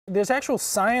there's actual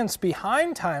science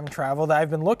behind time travel that I've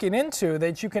been looking into,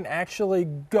 that you can actually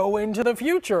go into the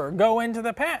future, go into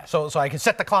the past. So I can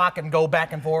set the clock and go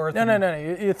back and forth? No.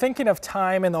 You're thinking of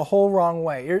time in the whole wrong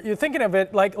way. You're thinking of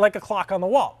it like a clock on the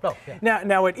wall. Oh, yeah.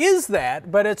 Now it is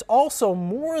that, but it's also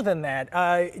more than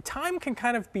that. Time can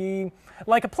kind of be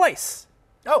like a place.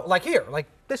 Oh, like here, like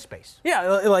this space. Yeah,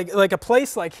 like a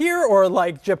place like here, or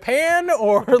like Japan,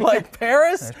 or like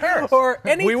Paris, or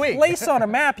any place on a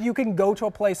map. You can go to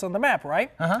a place on the map,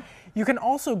 right? You can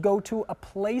also go to a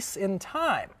place in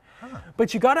time.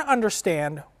 But you got to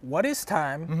understand what is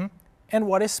time and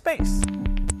what is space.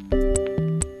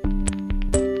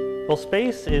 Well,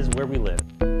 space is where we live.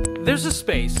 There's a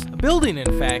space, a building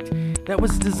in fact, that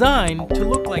was designed to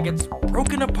look like it's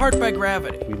broken apart by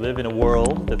gravity. We live in a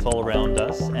world that's all around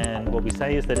us, and what we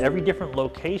say is that every different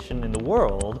location in the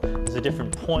world is a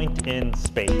different point in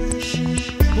space.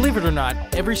 Believe it or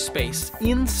not, every space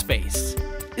in space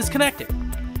is connected.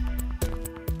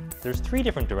 There's 3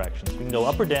 different directions. We can go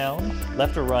up or down,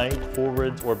 left or right,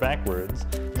 forwards or backwards,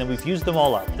 and then we've used them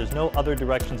all up. There's no other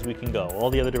directions we can go. All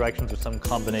the other directions are some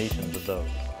combinations of those.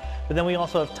 But then we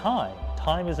also have time.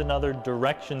 Time is another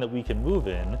direction that we can move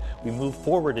in. We move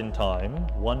forward in time,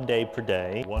 1 day per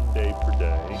day, 1 day per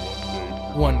day, 1 day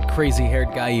per day. One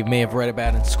crazy-haired guy you may have read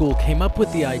about in school came up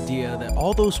with the idea that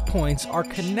all those points are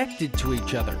connected to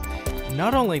each other.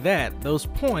 Not only that, those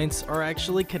points are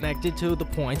actually connected to the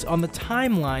points on the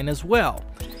timeline as well.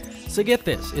 So get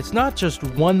this, it's not just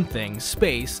one thing,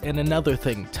 space, and another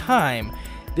thing, time.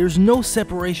 There's no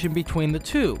separation between the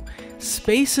two.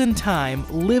 Space and time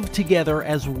live together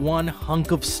as one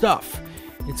hunk of stuff.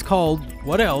 It's called,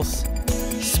 what else?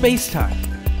 SpaceTime.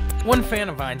 One fan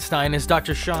of Einstein is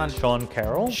Dr. Sean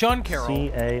Carroll? Sean Carroll.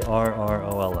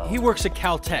 C-A-R-R-O-L-L. He works at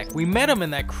Caltech. We met him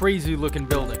in that crazy-looking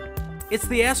building. It's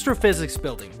the astrophysics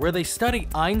building where they study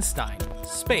Einstein,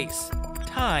 space,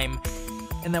 time,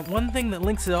 and that one thing that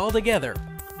links it all together,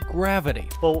 gravity.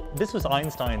 Well, this was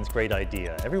Einstein's great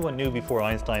idea. Everyone knew before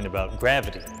Einstein about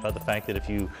gravity, about the fact that if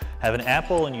you have an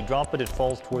apple and you drop it, it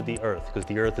falls toward the Earth, because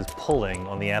the Earth is pulling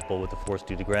on the apple with the force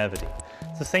due to gravity.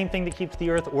 It's the same thing that keeps the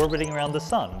Earth orbiting around the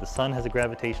Sun. The Sun has a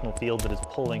gravitational field that is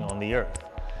pulling on the Earth.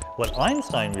 What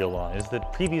Einstein realized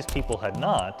that previous people had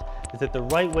not is that the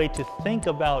right way to think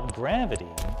about gravity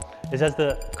is as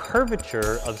the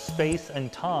curvature of space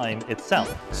and time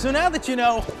itself. So now that you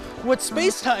know what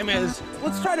space-time is,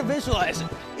 let's try to visualize it.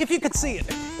 If you could see it.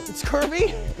 It's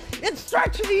curvy, it's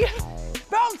stretchy,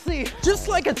 bouncy, just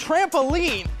like a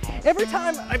trampoline. Every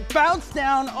time I bounce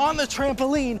down on the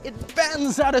trampoline, it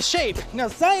bends out of shape. Now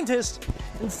scientists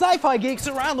and sci-fi geeks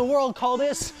around the world call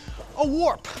this a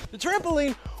warp. The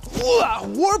trampoline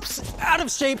warps out of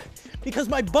shape because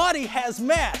my body has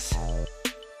mass.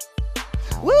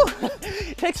 Woo!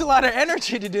 It takes a lot of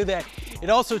energy to do that. It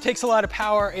also takes a lot of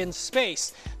power in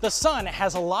space. The sun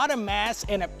has a lot of mass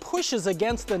and it pushes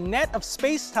against the net of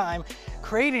space-time,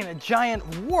 creating a giant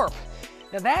warp.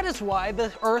 Now that is why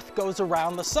the Earth goes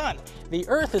around the sun. The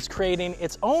Earth is creating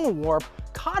its own warp,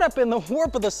 caught up in the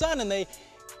warp of the sun, and they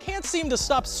can't seem to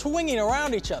stop swinging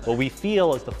around each other. What we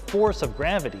feel as the force of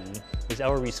gravity is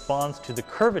our response to the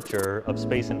curvature of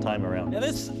space and time around Now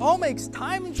us. this all makes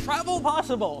time travel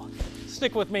possible.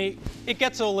 Stick with me, it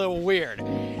gets a little weird.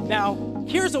 Now,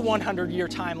 here's a 100-year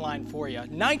timeline for you,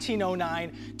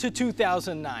 1909 to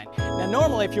 2009. Now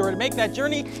normally if you were to make that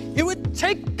journey, it would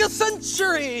take a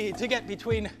century to get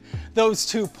between those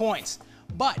 2 points.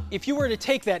 But if you were to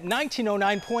take that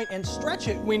 1909 point and stretch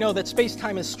it, we know that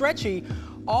space-time is stretchy,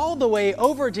 all the way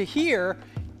over to here,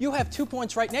 you have 2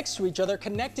 points right next to each other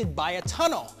connected by a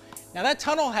tunnel. Now that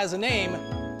tunnel has a name.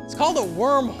 It's called a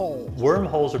wormhole.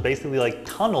 Wormholes are basically like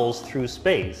tunnels through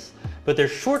space, but they're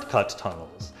shortcut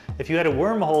tunnels. If you had a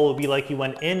wormhole, it would be like you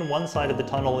went in one side of the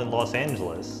tunnel in Los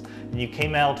Angeles, and you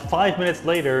came out 5 minutes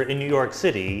later in New York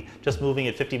City, just moving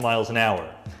at 50 miles an hour.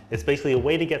 It's basically a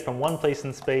way to get from one place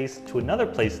in space to another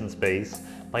place in space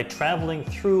by traveling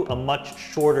through a much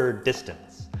shorter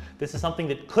distance. This is something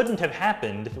that couldn't have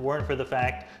happened if it weren't for the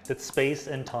fact that space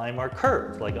and time are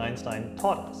curved, like Einstein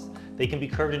taught us. They can be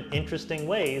curved in interesting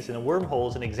ways, and a wormhole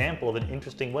is an example of an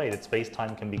interesting way that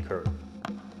space-time can be curved.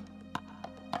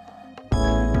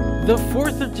 The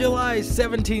 4th of July,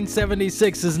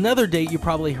 1776 is another date you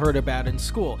probably heard about in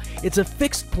school. It's a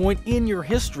fixed point in your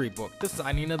history book, the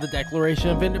signing of the Declaration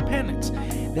of Independence.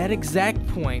 That exact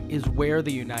point is where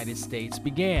the United States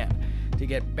began. To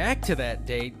get back to that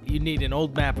date, you need an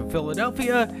old map of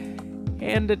Philadelphia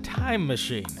and a time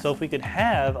machine. So if we could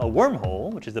have a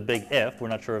wormhole, which is a big if, we're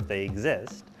not sure if they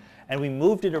exist, and we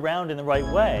moved it around in the right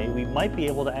way, we might be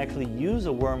able to actually use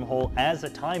a wormhole as a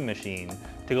time machine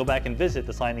to go back and visit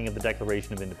the signing of the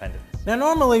Declaration of Independence. Now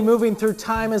normally moving through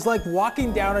time is like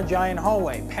walking down a giant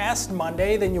hallway. Past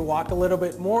Monday, then you walk a little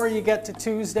bit more, you get to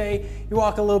Tuesday, you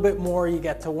walk a little bit more, you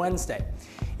get to Wednesday.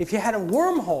 If you had a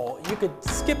wormhole, you could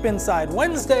skip inside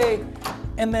Wednesday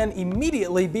and then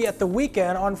immediately be at the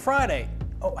weekend on Friday.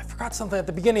 Oh, I forgot something at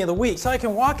the beginning of the week. So I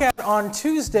can walk out on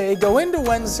Tuesday, go into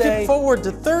Wednesday, skip forward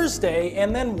to Thursday,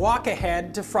 and then walk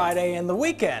ahead to Friday and the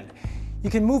weekend. You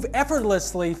can move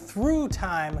effortlessly through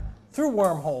time, through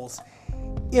wormholes,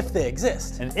 if they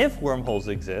exist. And if wormholes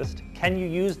exist, can you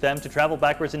use them to travel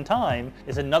backwards in time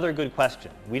is another good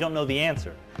question. We don't know the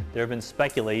answer. There have been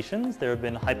speculations, there have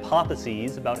been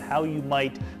hypotheses about how you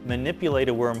might manipulate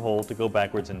a wormhole to go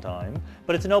backwards in time,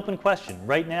 but it's an open question.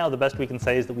 Right now, the best we can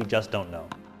say is that we just don't know.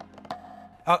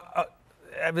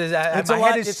 My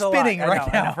head is spinning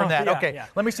right now from that. Yeah, okay, yeah.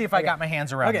 let me see if I got my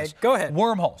hands around this. Okay, go ahead.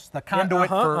 Wormholes, the conduit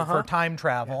for time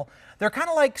travel. They're kind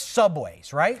of like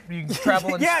subways, right? You can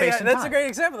travel in space and time. That's a great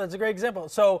example. That's a great example.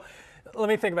 So let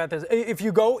me think about this. If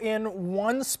you go in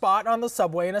one spot on the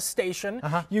subway in a station,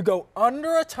 you go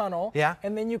under a tunnel,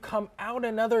 and then you come out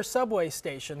another subway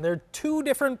station. There are two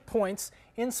different points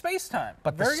in space-time.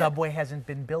 But the subway hasn't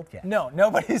been built yet. No,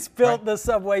 nobody's built the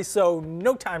subway, so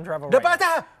no time travel right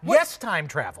now. Yes, time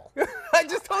travel. I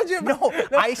just told you. No,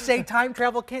 I say time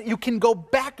travel can't. You can go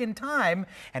back in time,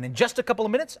 and in just a couple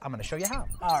of minutes, I'm going to show you how.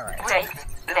 All right.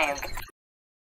 Wavelength.